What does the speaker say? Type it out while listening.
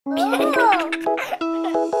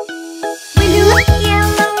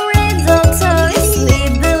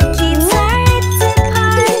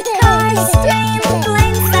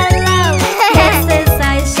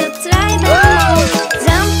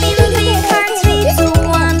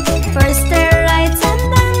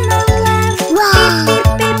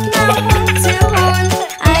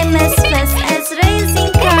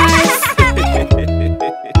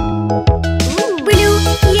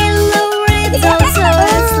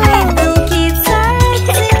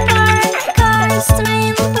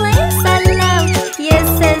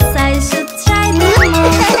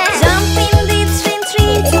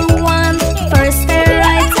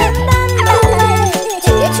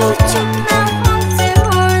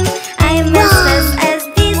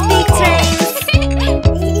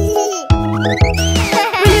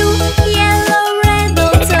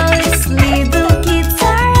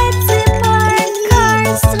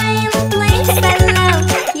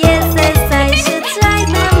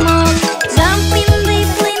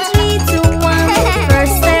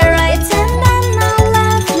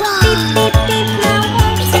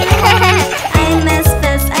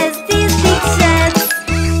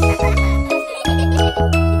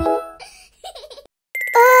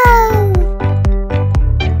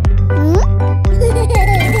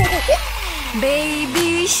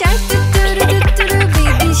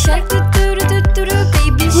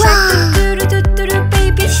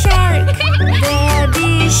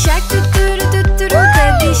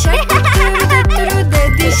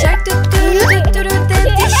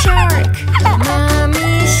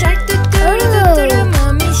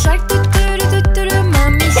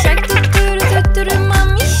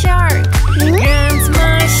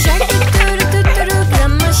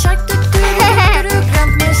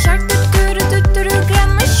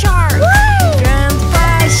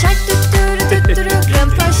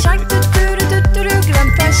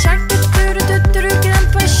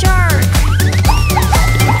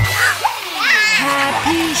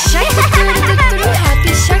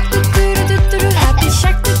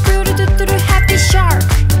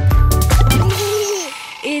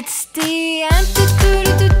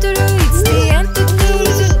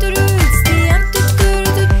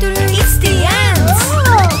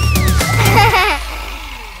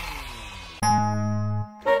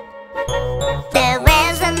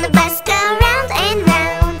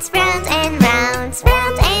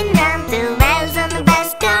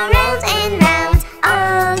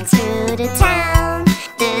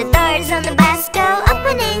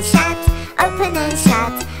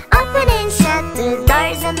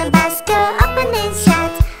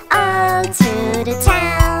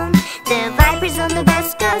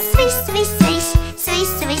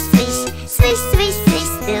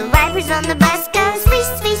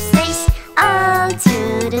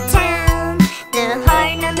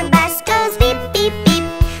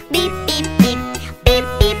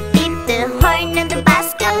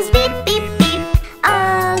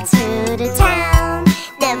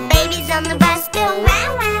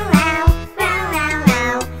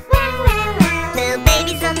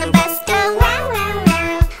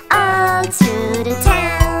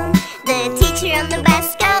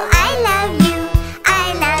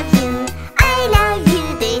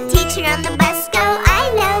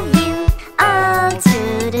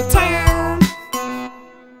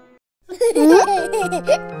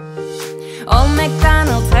Old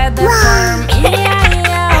MacDonald had a farm,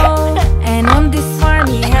 E-I-E-I-O. And on this farm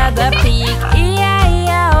he had a pig,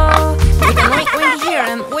 E-I-E-I-O. With a wink wink here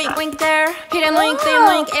and wink wink there, here and wink there,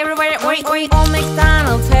 wink everywhere, wink wink. Old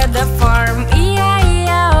MacDonald had a farm,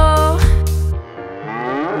 E-I-E-I-O.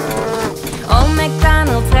 Old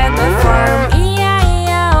MacDonald had a farm,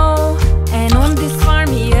 E-I-E-I-O. And on this farm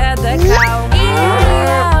he had a cow,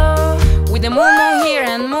 E-I-E-I-O. With a moo-moo here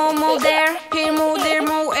and moo-moo there, here moo, there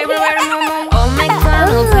moo, everywhere moo moo. Old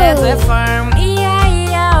MacDonald had a farm,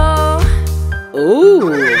 E-I-E-I-O.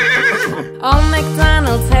 Ooh. Old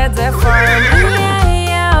MacDonald had a farm,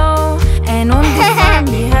 E-I-E-I-O. And on the farm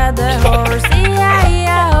he had a horse,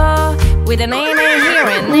 E-I-E-I-O. With a neigh-neigh here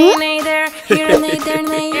and neigh-neigh there, here and neigh, there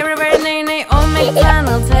neigh, everywhere neigh-neigh. Old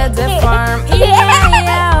MacDonald had a farm,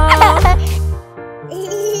 E-I-E-I-O.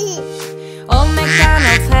 Old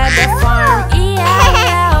MacDonald had a farm,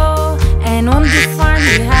 E-I-E-I-O. And on this farm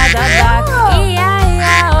he had a duck,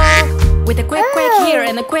 E-I-E-I-O. With a quick quick here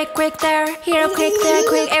and a quick quick there, here a quick, there a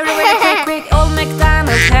quick, everywhere quick quick. Old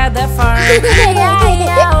MacDonald had a farm,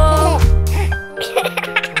 E-I-E-I-O.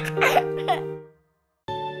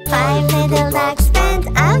 5 little ducks went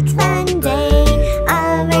out one day,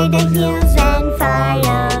 over the hills and far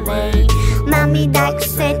away. Mommy duck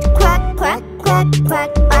said quack, quack, quack,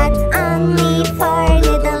 quack, but only 4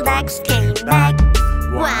 little ducks came back.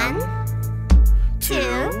 1,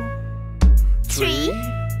 2, 3,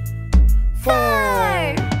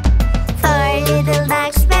 4. 4 little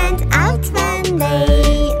ducks went out one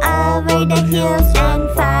day, over the hills and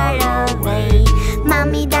far away.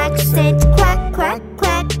 Mommy duck said quack, quack,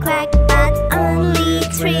 quack, quack, but only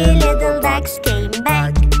 3 little ducks came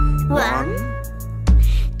back. 1,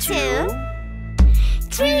 2,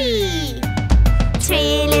 3.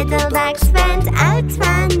 3 little ducks went out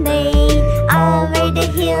one day, over the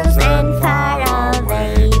hills and far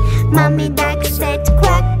away. Mommy duck said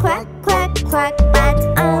quack, quack, quack, quack, but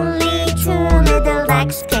only 2 little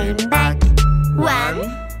ducks came back. 1,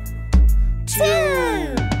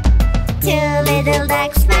 2. 2 little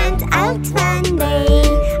ducks went out one day,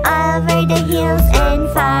 over the hills and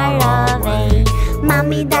far away.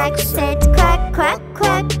 Mommy duck said quack, quack,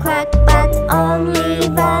 quack, quack, but only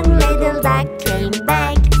 1 little duck came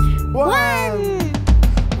back. 1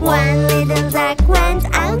 little duck went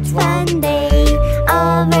out one day,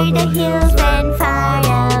 over the hills and far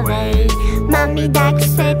away. Mommy duck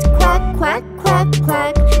said quack, quack, quack,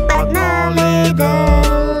 quack, but no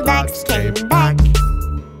little ducks came back.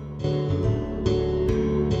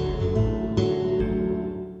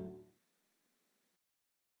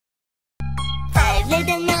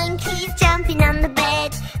 Little monkeys jumping on the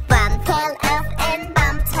bed. One fell off and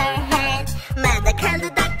bumped her head. Mother called the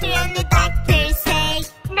doctor and the doctor said,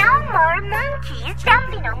 "No more monkeys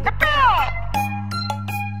jumping on the bed."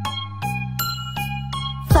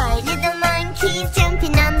 4 little monkeys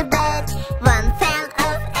jumping on the bed. One fell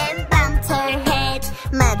off and bumped her head.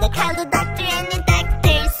 Mother called the doctor and the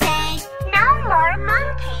doctor said, "No more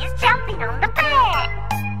monkeys jumping on the bed."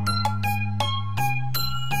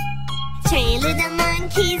 3 little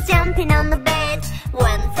monkeys jumping on the bed.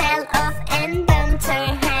 One fell off and bumped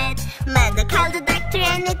her head. Mother called the doctor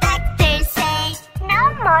and the doctor said, "No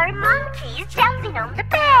more monkeys jumping on the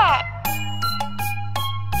bed."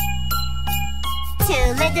 2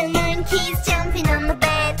 little monkeys jumping on the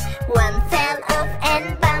bed. One fell off and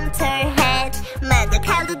bumped her head. Mother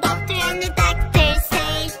called the doctor and the doctor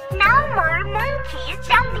said, "No more monkeys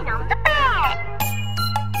jumping on the bed."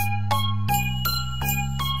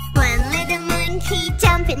 1 little monkey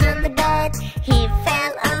jumping on the bed. He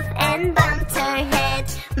fell off and bumped her head.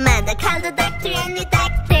 Mother called the doctor and the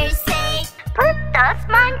doctor said, "Put those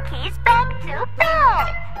monkeys back to bed."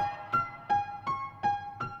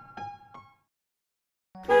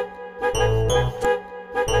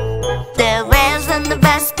 The wheels on the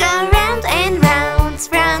bus go round and round,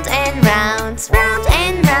 round and round, round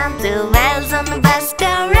and round. The wheels on the bus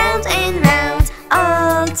go round and round,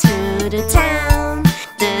 all through the town.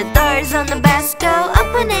 The doors on the bus go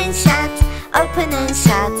open and shut, open and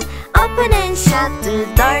shut, open and shut. The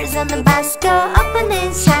doors on the bus go open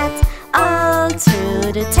and shut, all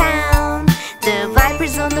through the town. The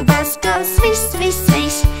wipers on the bus go swish, swish,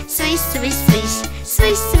 swish, swish, swish, swish,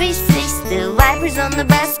 swish, swish, swish. The wipers on the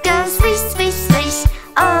bus go swish, swish, swish,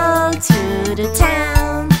 all through the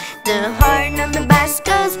town. The horn on the bus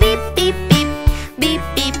goes beep, beep, beep, beep,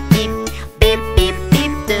 beep, beep, beep, beep,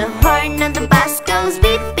 beep. The horn on the bus goes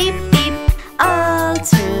beep, beep, beep, all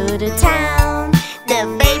through the town. The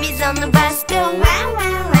babies on the bus go wow,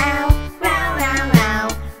 wow, wow, wow, wow, wow,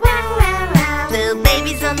 wow, wow, wow. The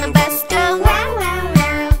babies on the bus go wow, wow,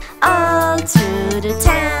 wow, all through the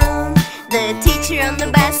town. The teacher on the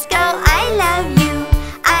bus go, I love you,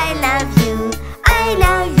 I love you.